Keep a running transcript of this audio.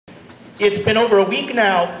It's been over a week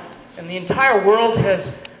now, and the entire world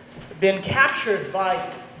has been captured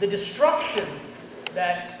by the destruction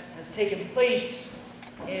that has taken place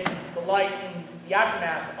in the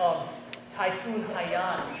aftermath of Typhoon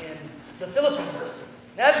Haiyan in the Philippines.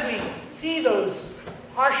 And as we see those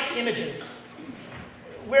harsh images,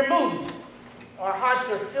 we're moved. Our hearts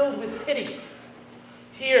are filled with pity.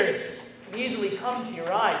 Tears can easily come to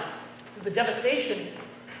your eyes because the devastation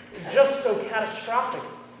is just so catastrophic.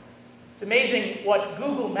 It's amazing what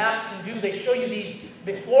Google Maps can do. They show you these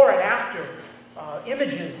before and after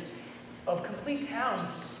images of complete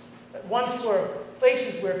towns that once were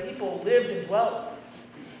places where people lived and dwelt,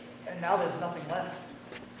 and now there's nothing left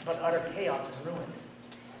but utter chaos and ruin.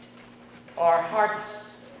 Our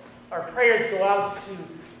hearts, our prayers go out to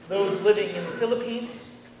those living in the Philippines,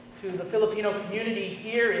 to the Filipino community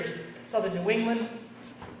here in southern New England.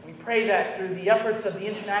 We pray that through the efforts of the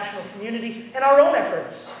international community and our own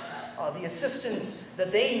efforts, the assistance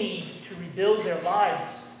that they need to rebuild their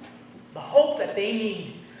lives, the hope that they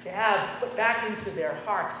need to have put back into their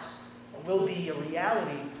hearts will be a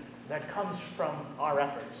reality that comes from our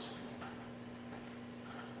efforts.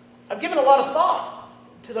 I've given a lot of thought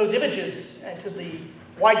to those images and to the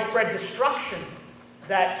widespread destruction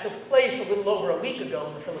that took place a little over a week ago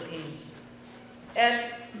in the Philippines. And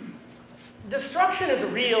destruction is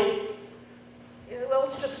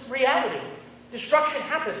it's just reality. Destruction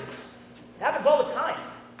happens. It happens all the time.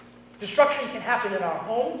 Destruction can happen in our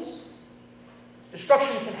homes.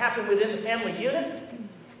 Destruction can happen within the family unit.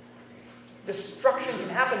 Destruction can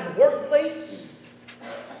happen in the workplace.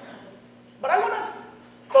 But I want to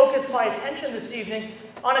focus my attention this evening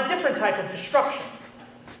on a different type of destruction.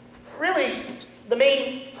 Really, the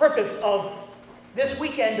main purpose of this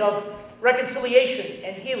weekend of reconciliation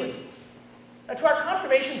and healing. Now, to our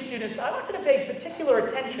confirmation students, I want you to pay particular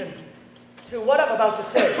attention to what I'm about to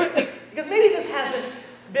say, because maybe this hasn't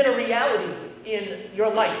been a reality in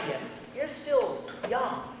your life yet. You're still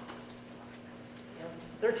young,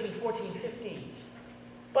 13, 14, 15.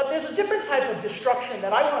 But there's a different type of destruction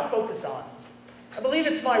that I want to focus on. I believe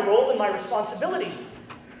it's my role and my responsibility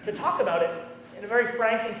to talk about it in a very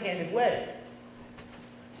frank and candid way.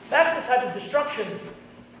 That's the type of destruction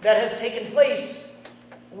that has taken place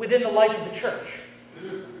within the life of the church.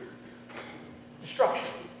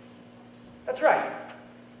 Destruction. That's right.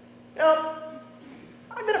 Now,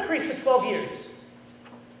 I've been a priest for 12 years,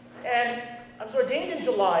 and I was ordained in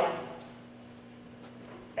July,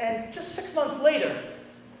 and just 6 months later,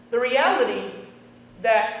 the reality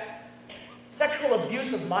that sexual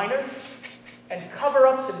abuse of minors and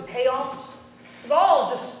cover-ups and payoffs was all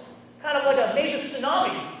just kind of like a major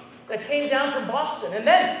tsunami that came down from Boston, and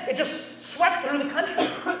then it just swept through the country.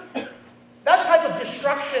 That type of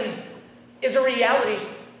destruction is a reality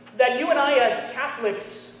that you and I as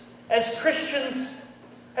Catholics, as Christians,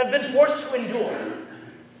 have been forced to endure.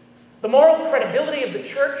 The moral credibility of the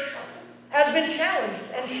church has been challenged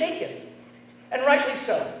and shaken, and rightly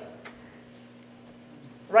so.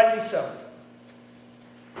 Rightly so.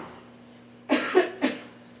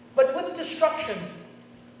 But with destruction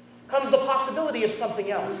comes the possibility of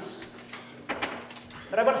something else.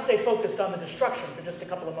 But I want to stay focused on the destruction for just a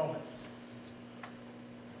couple of moments.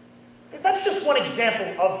 That's just one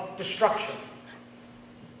example of destruction.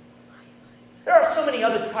 There are so many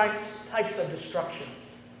other types of destruction.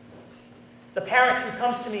 The parent who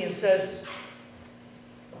comes to me and says,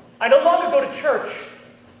 I no longer go to church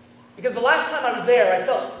because the last time I was there, I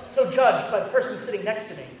felt so judged by the person sitting next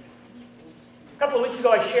to me. A couple of weeks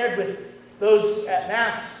ago, I shared with those at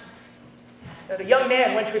Mass that a young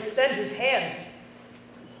man went to extend his hand,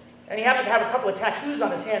 and he happened to have a couple of tattoos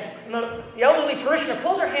on his hand. And the elderly parishioner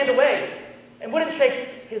pulled her hand away and wouldn't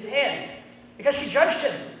shake his hand because she judged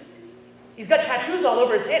him. He's got tattoos all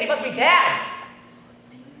over his hand. He must be bad.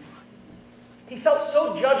 He felt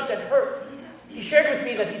so judged and hurt. He shared with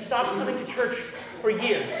me that he stopped coming to church for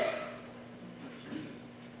years.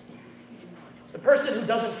 The person who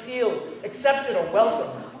doesn't feel accepted or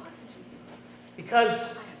welcome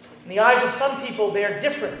because in the eyes of some people they're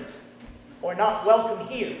different or not welcome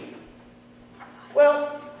here.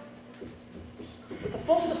 Well, with the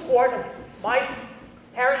full support of my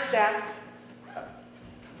parish staff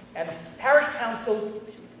and the parish council,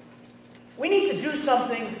 we need to do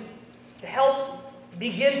something to help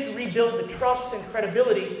begin to rebuild the trust and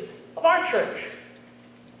credibility of our church.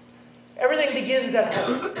 Everything begins at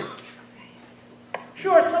home.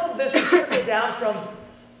 Sure, some of this is trickled down from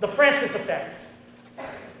the Francis effect.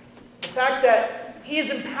 The fact that he is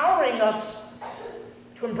empowering us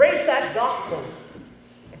to embrace that gospel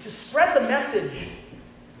and to spread the message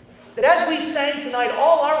that as we sang tonight,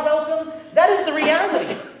 all are welcome, that is the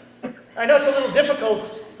reality. I know it's a little difficult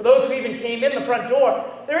for those who even came in the front door.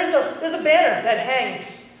 There's a banner that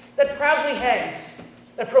hangs, that proudly hangs,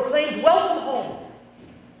 that proclaims, "Welcome home."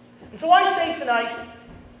 And so I say tonight,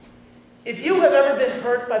 if you have ever been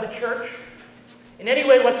hurt by the church in any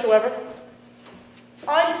way whatsoever,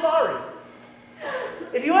 I'm sorry.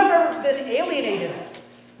 If you have ever been alienated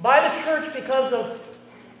by the church because of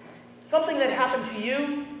something that happened to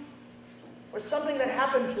you, or something that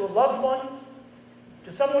happened to a loved one,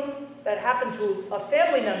 to someone that happened to a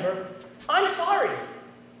family member, I'm sorry.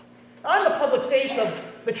 I'm the public face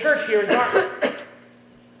of the church here in Dartmouth.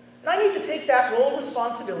 And I need to take that role of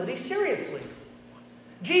responsibility seriously.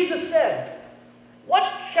 Jesus said, "What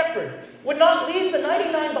shepherd would not leave the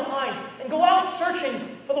 99 behind and go out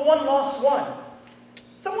searching for the one lost one?"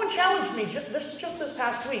 Someone challenged me just this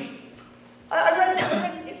past week. I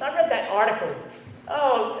read that article.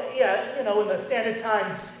 Oh, yeah, in the Standard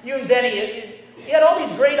Times, you and Benny, you had all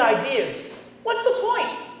these great ideas. What's the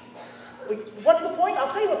point? What's the point?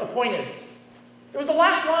 I'll tell you what the point is. It was the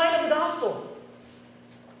last line of the gospel.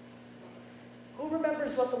 Who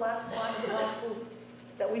remembers what the last line of the gospel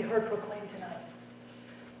that we heard proclaimed tonight?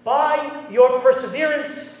 By your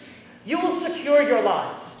perseverance, you will secure your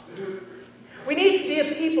lives. We need to be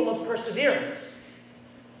a people of perseverance.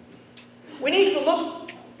 We need to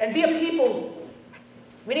look and be a people.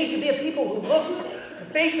 We need to be a people who look in the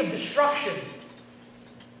face of destruction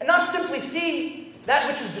and not simply see that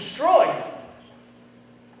which is destroyed,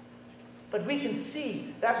 but we can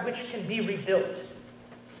see that which can be rebuilt.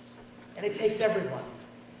 And it takes everyone.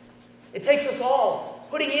 It takes us all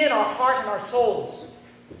putting in our heart and our souls,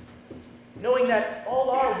 knowing that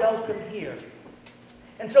all are welcome here.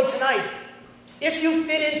 And so tonight, if you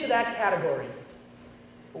fit into that category,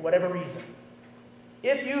 for whatever reason,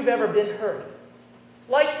 if you've ever been hurt,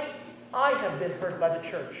 like I have been hurt by the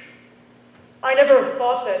church, I never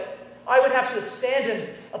thought that I would have to stand and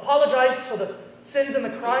apologize for the sins and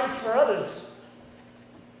the crimes for others.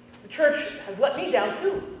 The church has let me down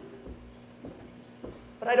too.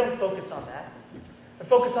 But I don't focus on that. I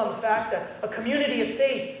focus on the fact that a community of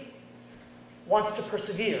faith wants to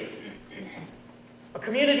persevere. A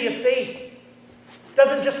community of faith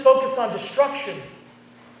doesn't just focus on destruction,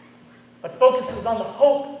 but focuses on the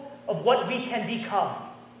hope of what we can become.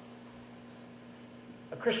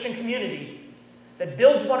 A Christian community that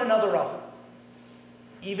builds one another up,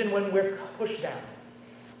 even when we're pushed down.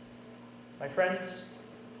 My friends,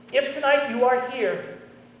 if tonight you are here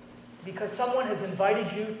because someone has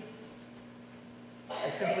invited you, I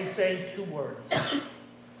simply say 2 words.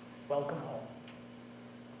 Welcome home.